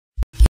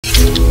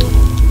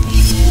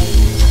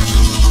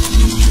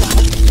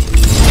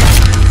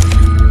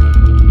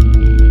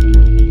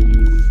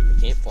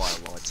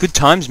Good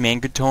times,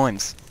 man. Good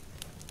times.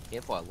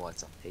 Campfire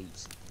lights up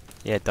heaps.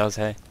 Yeah, it does,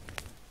 hey.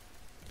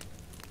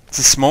 It's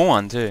a small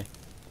one, too.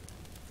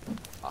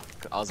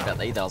 Fuck, I was about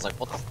to eat that. I was like,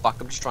 what the fuck?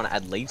 I'm just trying to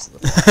add leaves to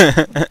the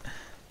fire.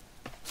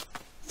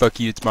 Fuck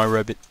you, it's my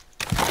rabbit.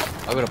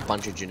 I got a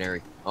bunch of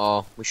generic.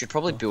 Oh, we should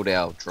probably build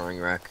our drawing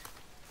rack.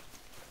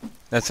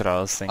 That's what I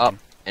was thinking. Up,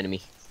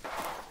 enemy.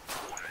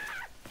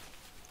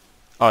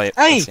 Oh, yeah.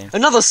 Hey,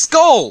 another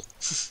skull!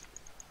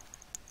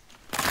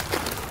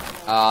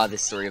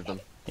 There's 3 of them.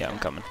 Yeah, I'm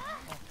coming.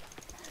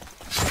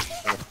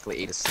 I'm gonna quickly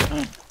eat a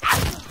skull.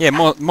 Yeah,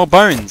 more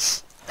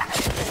bones.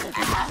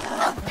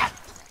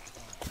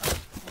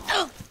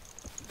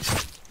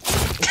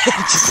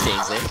 Just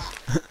stands there.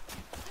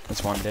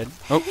 That's one dead.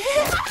 Oh.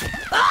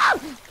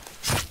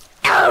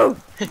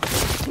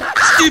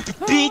 Stupid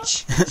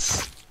bitch!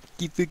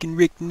 You freaking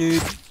Rick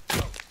noob.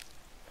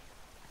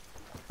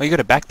 Oh, you got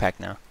a backpack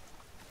now.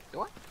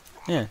 Do I?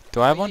 Yeah.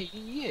 Do I have one?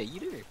 Yeah,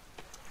 you do.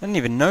 I didn't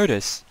even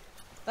notice.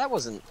 That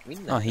wasn't... We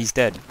didn't Oh, he's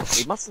dead.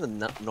 We must have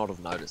not have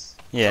noticed.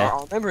 Yeah.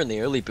 I remember in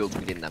the early builds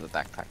we didn't have a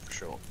backpack for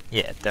sure.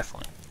 Yeah,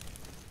 definitely.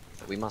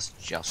 But we must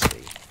just be.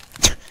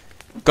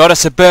 Got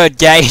us a bird,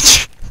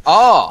 Gage!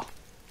 Oh!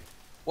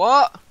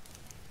 What?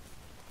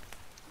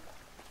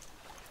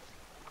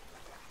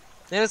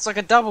 Then it's like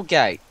a double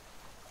gate.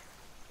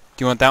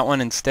 Do you want that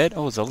one instead?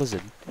 Oh, it's a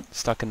lizard.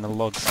 Stuck in the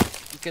logs.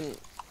 You can...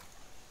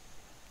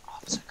 Oh,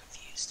 I'm so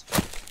confused.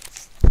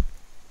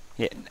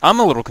 Yeah, I'm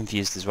a little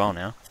confused as well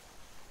now.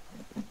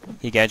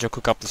 Here, Gage, I'll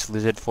cook up this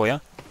lizard for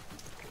you.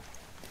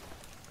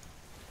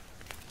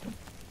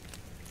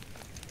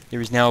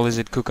 There is now a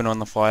lizard cooking on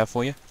the fire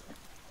for you.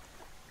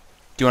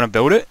 Do you want to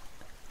build it?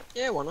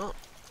 Yeah, why not?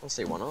 I'll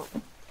see why not.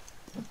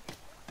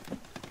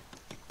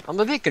 I'm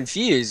a bit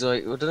confused.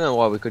 Like, I don't know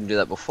why we couldn't do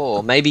that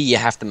before. Maybe you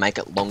have to make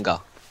it longer.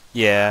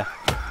 Yeah.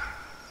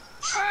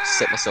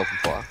 Set myself on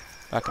fire.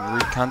 Fucking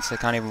rude cunts, they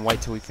can't even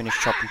wait till we finish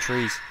chopping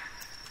trees.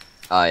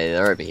 Oh yeah,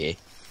 they're over here.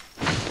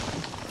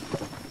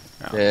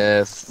 Oh. There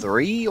are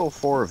 3 or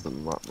 4 of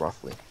them,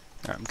 roughly.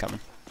 Alright, I'm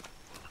coming.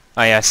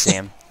 Oh yeah, I see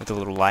him, with the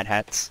little light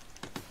hats.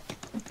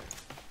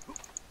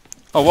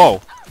 Oh,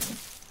 whoa!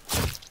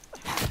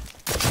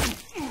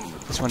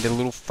 This one did a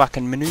little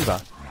fucking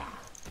maneuver.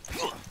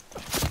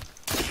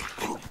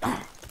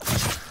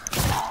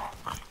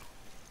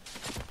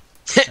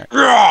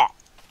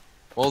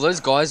 Well,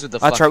 those guys with the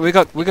That's right, we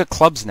got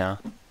clubs now.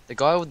 the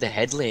guy with the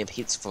headlamp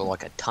hits for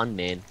like a ton,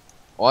 man.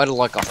 I had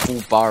like a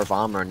full bar of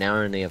armor, and now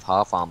I only have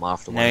half armor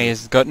after Now one.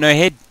 he's got no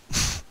head.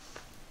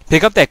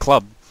 Pick up that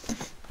club.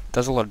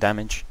 Does a lot of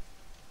damage.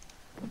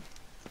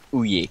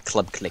 Oh yeah,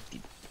 club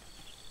collected.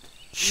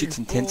 Shit's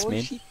intense,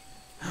 man. Shit.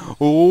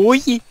 Oh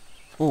yeah.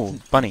 Oh,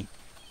 bunny.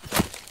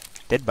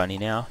 Dead bunny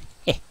now.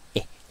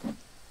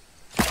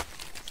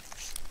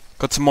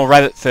 Got some more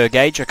rabbit fur,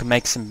 Gage. I can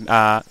make some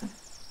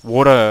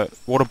water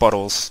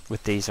bottles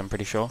with these. I'm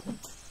pretty sure.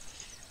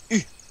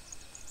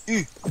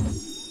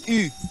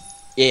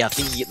 Yeah, I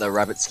think you get the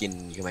rabbit skin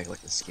and you can make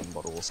like a skin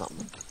bottle or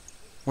something.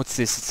 What's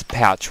this? It's a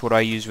pouch. What do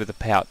I use with a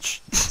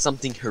pouch?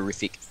 Something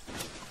horrific.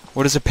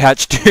 What does a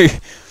pouch do?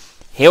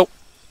 Help.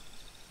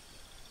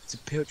 It's a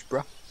pouch,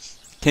 bruh.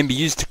 Can be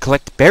used to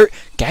collect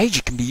Gage,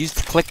 it can be used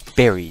to collect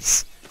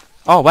berries.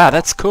 Oh wow,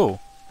 that's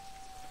cool.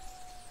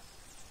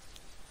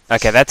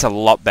 Okay, that's a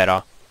lot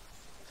better.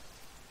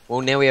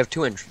 Well, now we have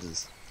 2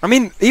 entrances. I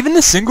mean, even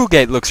the single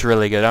gate looks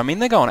really good. I mean,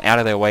 they're going out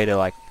of their way to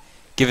like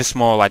give us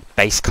more like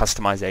base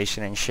customization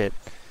and shit.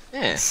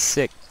 Yeah.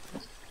 Sick.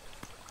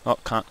 Oh,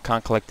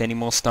 can't collect any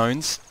more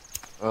stones.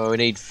 Oh, we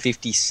need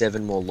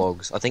 57 more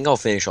logs. I think I'll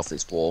finish off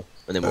this wall,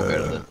 and then we'll go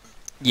to the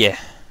Yeah.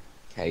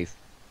 cave.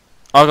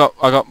 I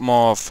got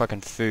more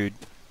fucking food.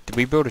 Did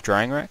we build a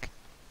drying rack?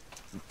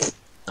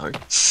 No.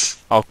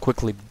 I'll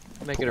quickly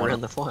Make put it one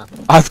around up. the fire.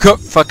 I've got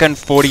fucking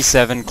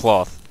 47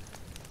 cloth.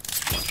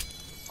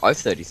 I have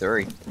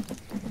 33.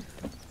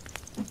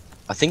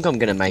 I think I'm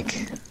gonna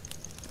make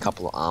a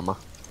couple of armor.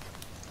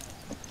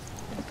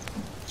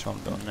 That's what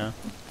I'm doing now.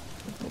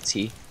 What's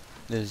here?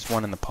 There's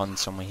one in the pond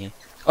somewhere here.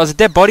 Oh, there's a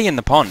dead body in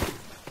the pond.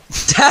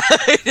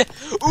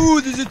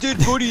 Ooh, there's a dead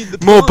body in the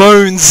More pond.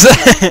 bones!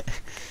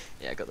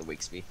 Yeah, I got the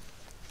weak spear.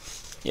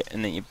 Yeah,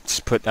 and then you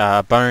just put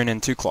bone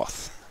and 2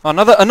 cloth. Oh,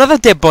 another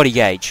dead body,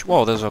 Gage.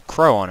 Whoa, there's a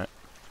crow on it.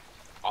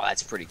 Oh,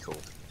 that's pretty cool.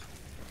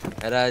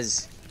 It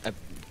has a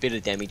bit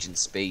of damage and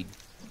speed.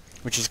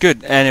 Which is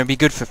good, and it'll be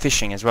good for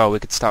fishing as well. We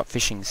could start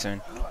fishing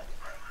soon.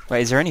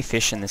 Wait, is there any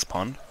fish in this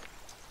pond?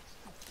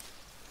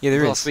 Yeah,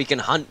 there Plus, is. we can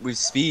hunt with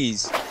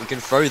spears. We can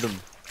throw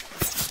them.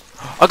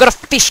 I got a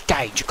fish,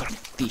 Gage. I got a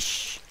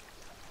fish.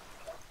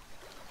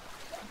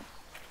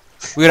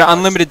 We got an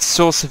unlimited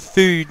source of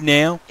food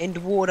now. And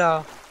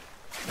water.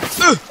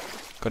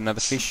 Got another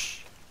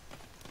fish.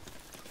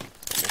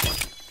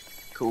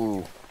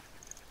 Cool.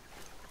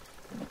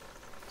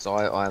 So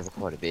I have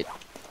quite a bit.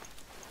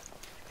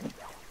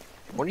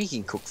 I wonder if you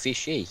can cook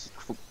fish. Yeah, you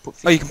can put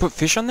fish. Oh, you can put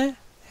fish on there?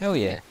 Hell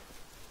yeah.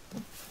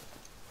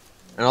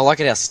 And I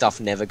like it how stuff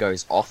never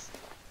goes off.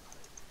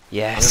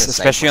 Yes, save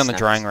especially my on the snacks.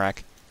 drying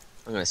rack.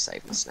 I'm gonna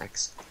save my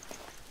snacks.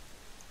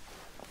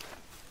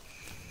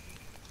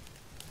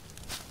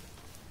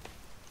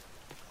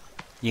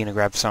 You gonna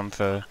grab some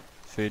for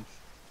food?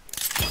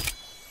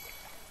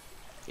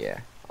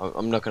 Yeah.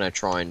 I'm not gonna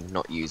try and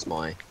not use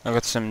my... I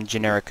got some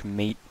generic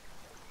meat.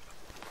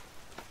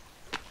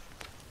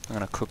 I'm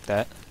gonna cook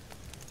that.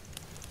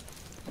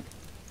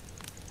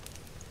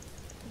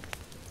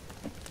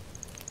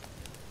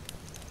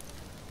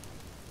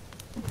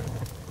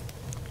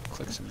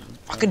 Click some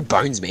Fucking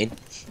bones, man.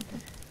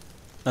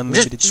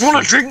 unlimited. Just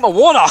wanna drink my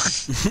water!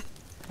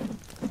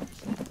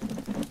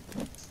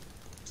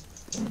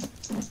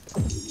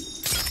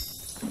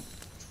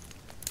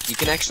 You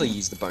can actually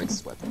use the bones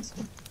as weapons.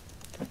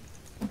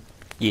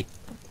 Yeah.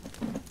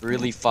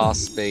 Really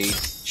fast speed,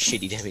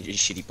 shitty damage, and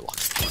shitty block.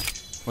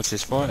 What's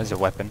this for? As a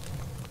weapon.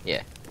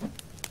 Yeah.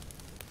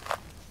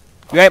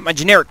 You ate my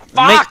generic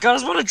Fuck! I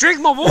just wanna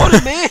drink my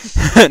water, man!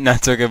 meat! No,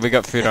 it's okay. We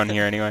got food on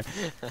here anyway.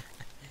 Nah,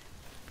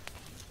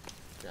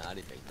 I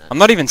didn't mean that. I'm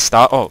not even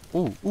Oh,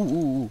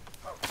 ooh.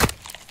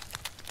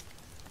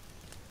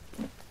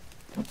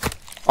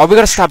 Oh, we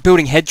gotta start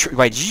building Wait, did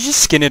you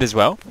just skin it as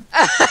well?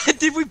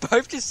 Did we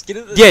both just skin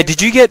it? Yeah,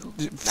 did you get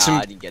some...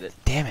 Nah, I didn't get it.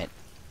 Damn it.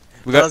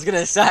 We I got... was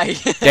gonna say.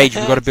 Gage,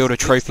 we gotta build a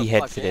trophy the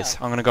head fuck for this.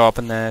 out. I'm gonna go up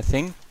in the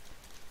thing.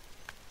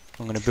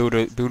 I'm gonna build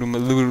him a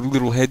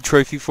little head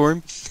trophy for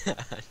him.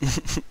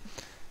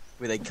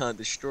 Where they can't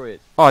destroy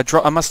it. Oh,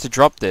 I must have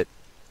dropped it.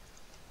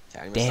 Okay,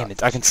 I'm gonna Damn start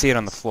it, I can see it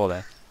on the floor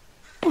there.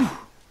 I'm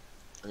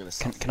gonna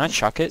start Can I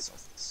chuck it? this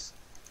off this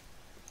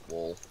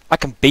wall. I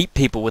can beat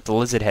people with the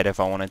lizard head if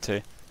I wanted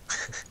to.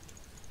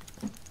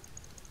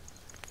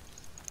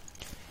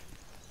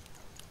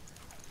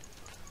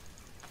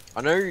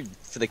 I know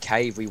for the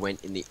cave we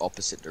went in the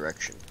opposite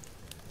direction.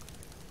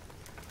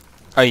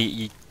 Oh,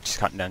 you just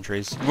cutting down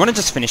trees. You wanna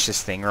just finish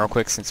this thing real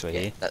quick since we're Yeah,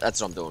 here?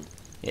 that's what I'm doing.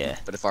 Yeah.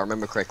 But if I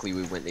remember correctly,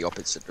 we went the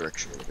opposite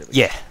direction.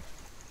 Yeah.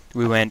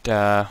 We went,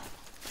 Pretty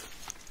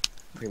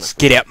let's much.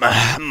 get out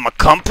my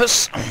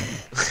compass.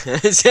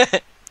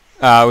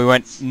 We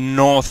went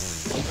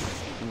northwest.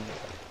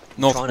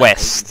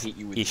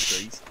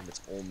 Ish.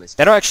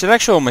 That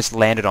actually almost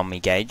landed on me,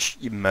 Gage.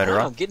 You murderer.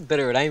 I'm getting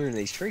better at aiming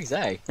these trees,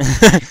 eh?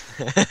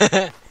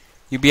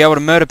 You'll be able to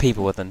murder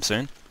people with them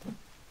soon.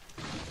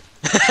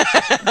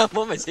 I'm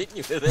almost hitting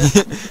you with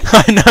it.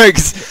 I know,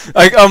 because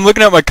I'm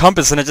looking at my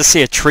compass and I just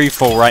see a tree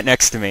fall right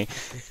next to me.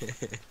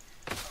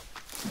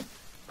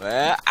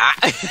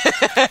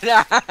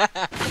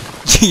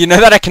 You know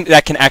that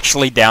that can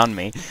actually down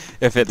me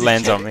if it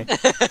lands on me.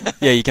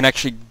 Yeah, you can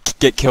actually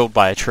get killed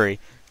by a tree.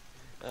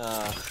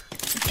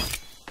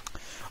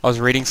 I was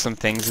reading some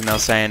things and they were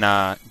saying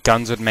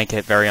guns would make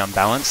it very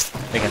unbalanced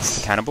against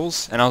the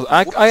cannibals, and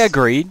I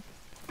agreed.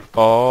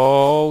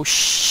 Oh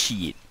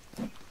shit!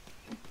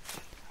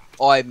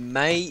 I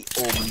may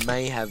or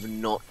may have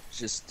not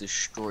just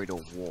destroyed a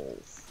wall.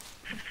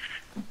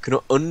 Can I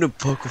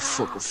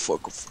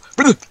fuck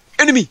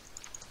enemy?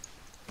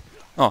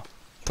 Oh,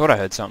 thought I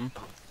heard something.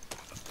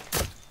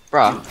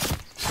 Bruh.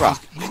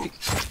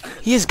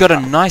 He has got a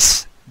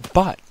nice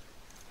butt.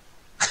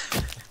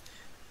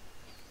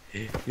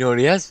 You know what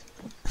he has?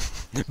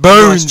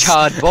 Bones! Nice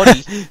charred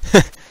body.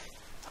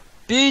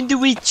 Burn the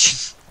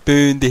witch!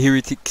 Burn the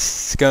heretic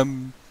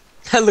scum.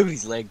 Look at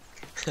his leg.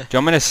 Do you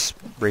want me to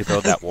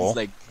rebuild that wall?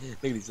 Look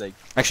at his leg.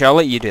 Actually, I'll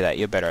let you do that.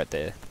 You're better at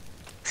the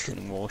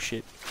wall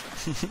shit.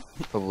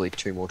 Probably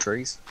 2 more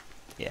trees.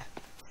 Yeah.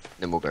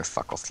 Then we'll go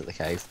fuck off to the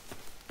cave.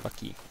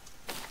 Fuck you.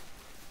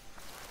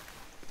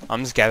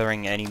 I'm just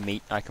gathering any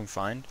meat I can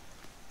find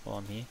while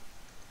I'm here.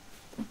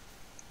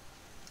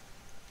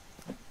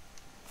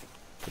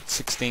 Got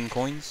 16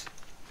 coins.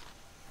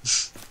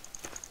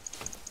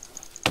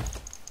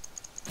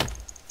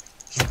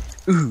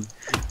 Ooh.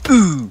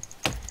 Ooh.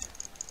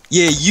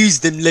 Yeah, use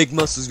them leg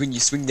muscles when you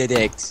swing that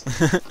axe.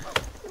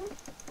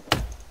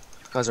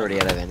 Guy's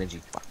already out of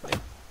energy. Fuck me.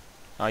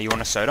 Oh, you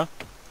want a soda?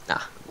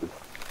 Nah.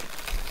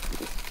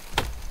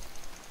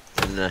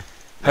 No.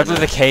 Hopefully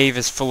the cave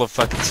is full of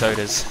fucking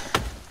sodas.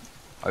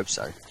 Hope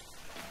so.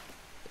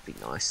 That'd be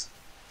nice.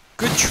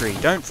 Good tree,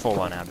 don't fall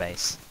on our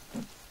base.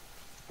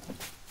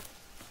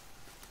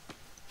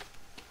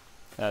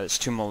 There's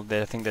 2 more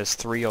there. I think there's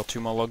 3 or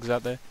 2 more logs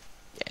out there.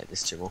 Yeah,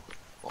 there's 2 more.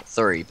 Well,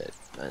 3, but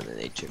I only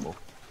need 2 more.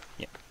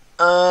 Yep.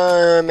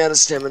 I'm out of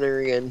stamina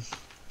again.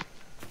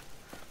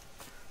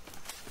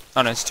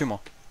 Oh no, it's 2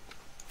 more.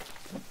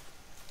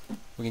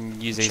 We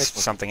can use these Check for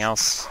something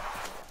else.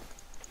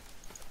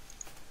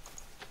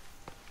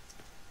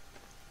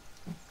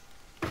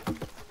 I'm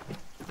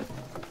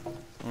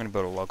gonna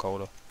build a log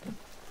holder.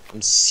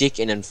 I'm sick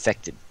and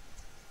infected.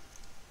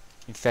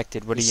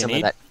 Infected, what do you Some need?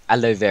 of that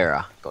aloe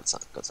vera. Got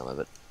some of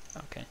it.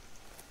 Okay.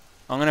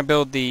 I'm gonna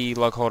build the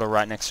log holder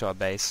right next to our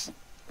base.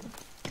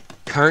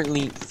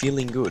 Currently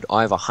feeling good.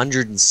 I have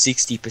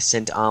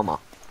 160% armor.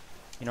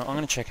 You know, I'm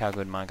gonna check how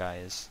good my guy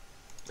is.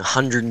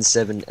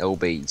 107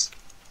 lbs,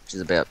 which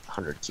is about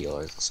 100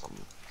 kilos or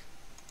something.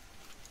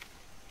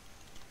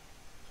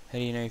 How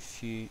do you know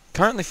if you...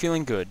 Currently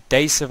feeling good.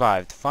 Days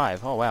survived.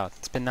 5. Oh wow,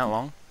 it's been that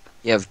long.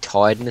 You have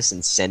tiredness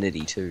and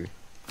sanity too.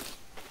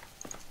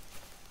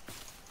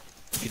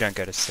 If you don't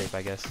go to sleep,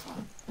 I guess.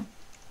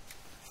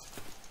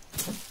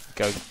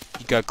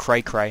 You go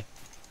cray cray.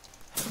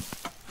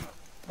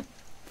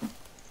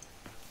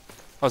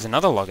 there's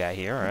another log out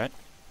here, alright.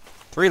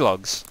 3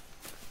 logs.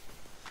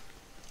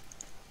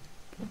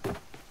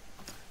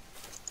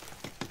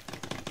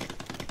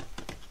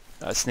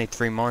 I just need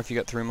 3 more if you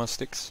got 3 more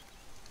sticks.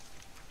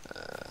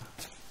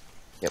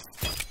 Yep.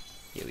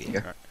 Here we go.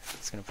 Alright,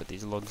 just gonna put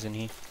these logs in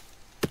here.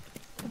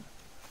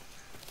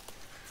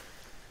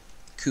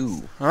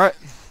 Cool. Alright,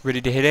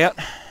 ready to head out?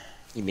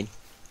 You mean?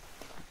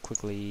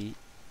 Quickly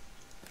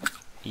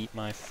eat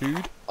my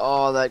food.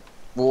 Oh, that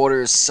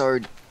water is so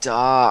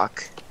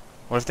dark.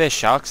 What if there's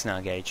sharks now,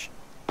 Gage?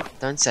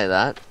 Don't say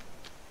that.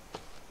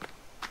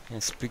 Yeah,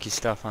 spooky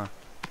stuff, huh?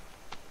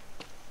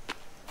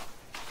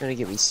 You're gonna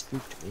get me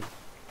spooked, man.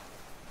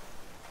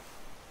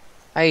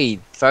 Hey,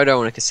 photo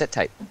and a cassette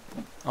tape.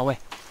 Oh, wait.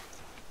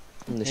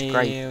 In this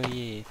crate. Hell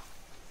yeah.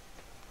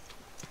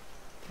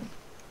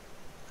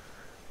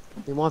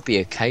 There might be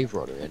a cave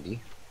right around here.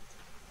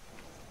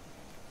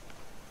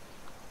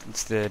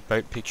 It's the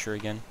boat picture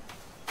again.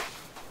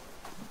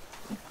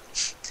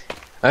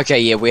 Okay,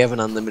 yeah, we have an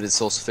unlimited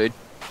source of food.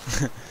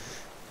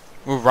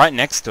 We're right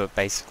next to it,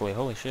 basically.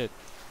 Holy shit.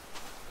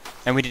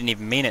 And we didn't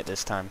even mean it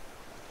this time.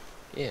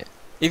 Yeah.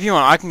 If you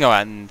want, I can go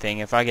out and thing.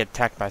 If I get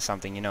attacked by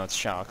something, you know it's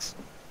sharks.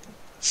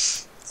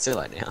 It's too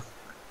late now.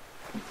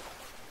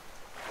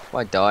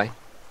 Why die?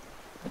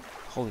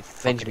 Holy fuck,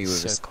 Avenge me it's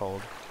with so us.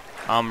 cold.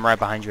 I'm right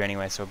behind you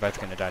anyway, so we're both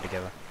gonna die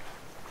together.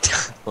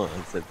 Oh,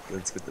 that's good to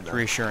It's know.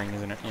 reassuring,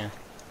 isn't it? Yeah.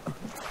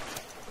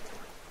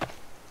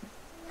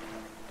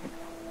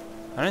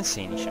 I don't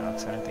see any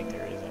sharks. I don't think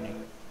there is any.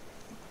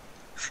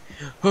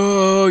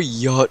 Oh,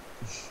 yacht.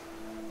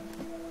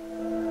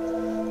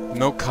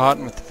 Milk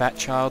carton with the fat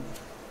child.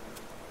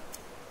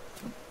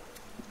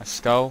 A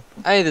skull.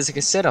 Hey, there's a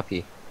cassette up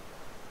here.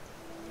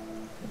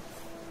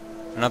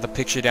 Another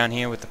picture down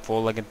here with the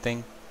 4-legged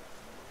thing.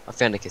 I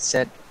found a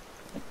cassette.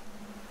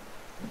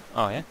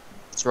 Oh, yeah?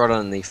 It's right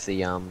underneath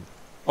the,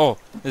 Oh,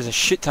 there's a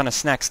shit ton of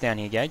snacks down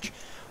here, Gage.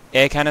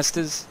 Air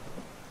canisters.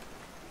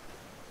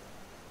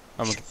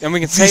 And we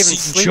can save and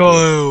sleep.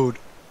 child.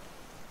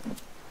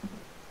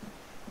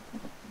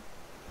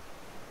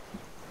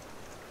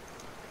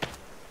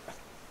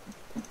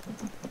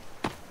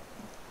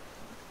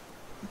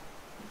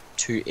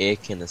 Two air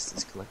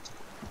canisters collected.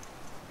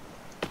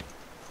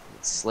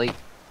 Let's sleep.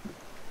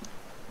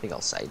 I think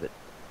I'll save it.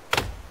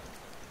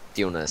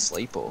 Do you want to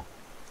sleep or?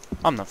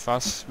 I'm not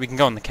fussed. We can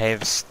go in the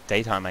caves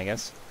daytime, I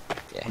guess.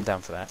 Yeah. I'm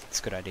down for that. It's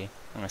a good idea.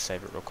 I'm gonna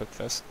save it real quick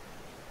first.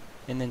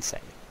 And then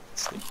save it.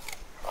 Sleep.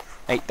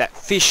 Ate that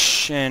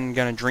fish and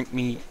gonna drink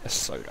me a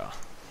soda.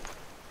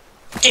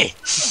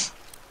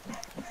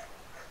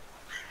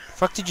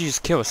 Fuck, did you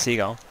just kill a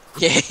seagull?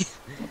 Yeah.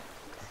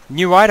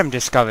 New item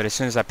discovered as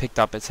soon as I picked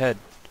up its head.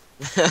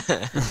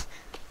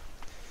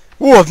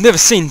 Oh, I've never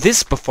seen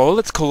this before.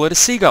 Let's call it a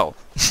seagull.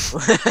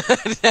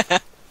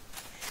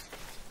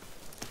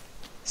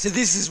 So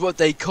this is what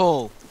they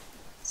call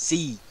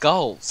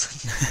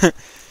seagulls.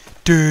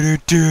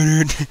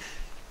 Doo-doo-doo-doo.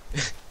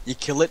 You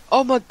kill it.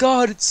 Oh my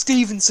god, it's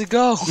Steven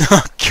Seagal.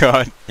 Oh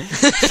god.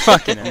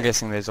 Fucking, I'm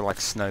guessing those are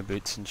like snow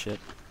boots and shit.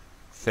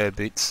 Fur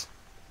boots.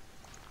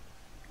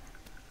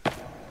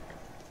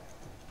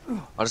 I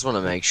just want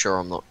to make sure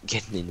I'm not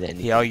getting into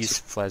anything. Yeah, I'll use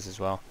flares as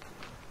well.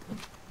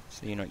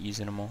 So you're not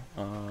using them all.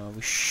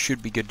 We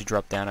should be good to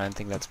drop down. I don't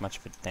think that's much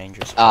of a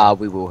dangerous.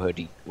 We will hurt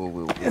you. We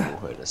will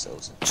hurt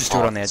ourselves. Just do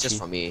it on the edge. Just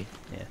from here.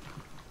 Yeah.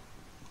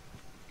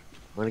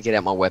 I'm gonna get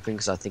out my weapon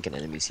because I think an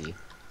enemy's here.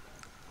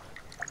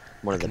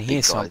 One I of the can big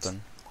hear guys.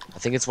 something. I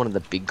think it's one of the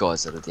big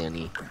guys that are down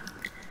here.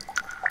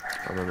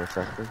 If I remember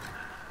correctly.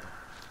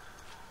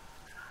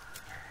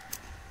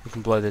 We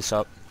can blow this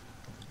up.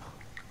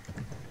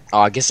 Oh,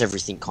 I guess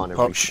everything kind of.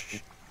 Oh, shh.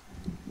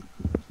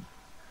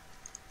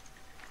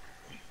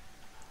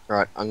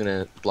 Right, I'm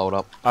gonna blow it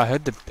up. I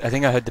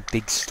think I heard the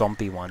big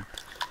stompy one.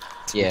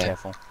 So Yeah. Be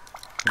careful.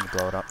 When you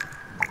blow it up.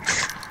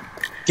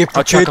 I'll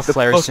I'll chuck a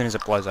flare as soon as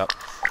it blows up.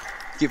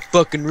 Get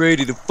fucking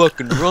ready to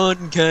fucking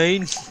run,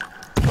 Kane.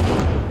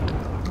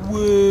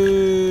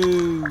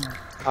 Whoa!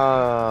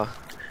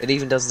 It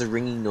even does the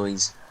ringing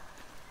noise.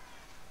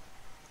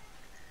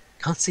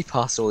 Can't see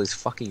past all this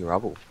fucking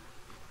rubble.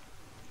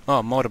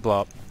 Oh, more to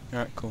blow up.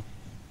 Alright, cool.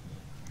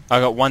 I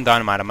got 1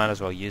 dynamite, I might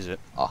as well use it.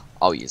 Oh,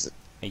 I'll use it.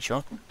 Are you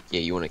sure? Yeah,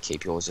 you want to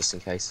keep yours just in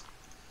case.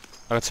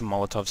 I got some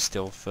Molotovs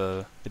still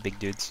for the big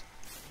dudes.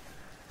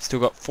 Still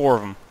got 4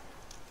 of them.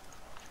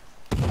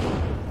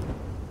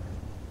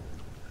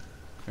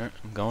 Alright,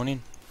 I'm going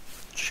in.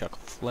 Chuck a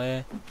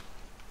flare.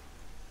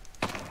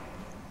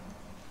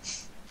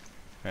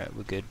 Alright,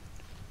 we're good.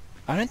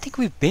 I don't think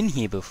we've been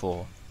here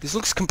before. This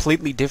looks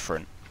completely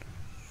different.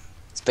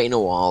 It's been a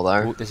while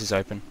though. Oh, this is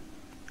open.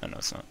 Oh, no,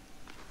 it's not.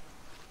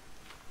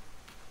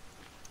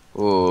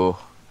 Ooh.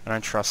 I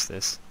don't trust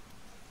this.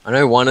 I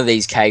know one of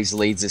these caves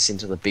leads us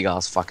into the big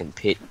ass fucking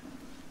pit.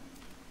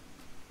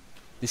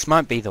 This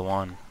might be the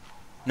one.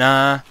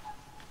 Nah.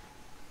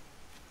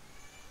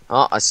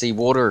 Oh, I see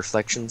water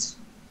reflections.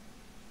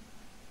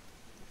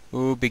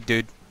 Ooh, big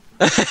dude.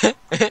 Did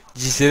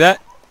you see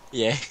that?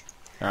 Yeah.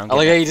 Alright, I'm I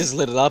like how getting you just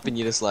lit it up and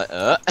you're just like,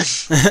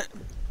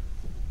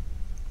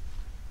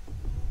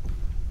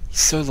 He's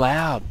so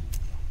loud.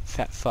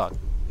 Fat fuck.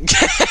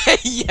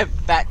 Yeah,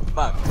 fat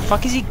fuck. The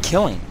fuck is he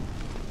killing?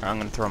 Alright, I'm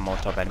gonna throw a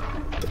Molotov at him.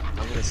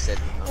 I'm gonna set.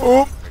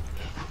 Oh.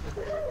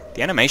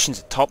 The animations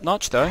are top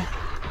notch though.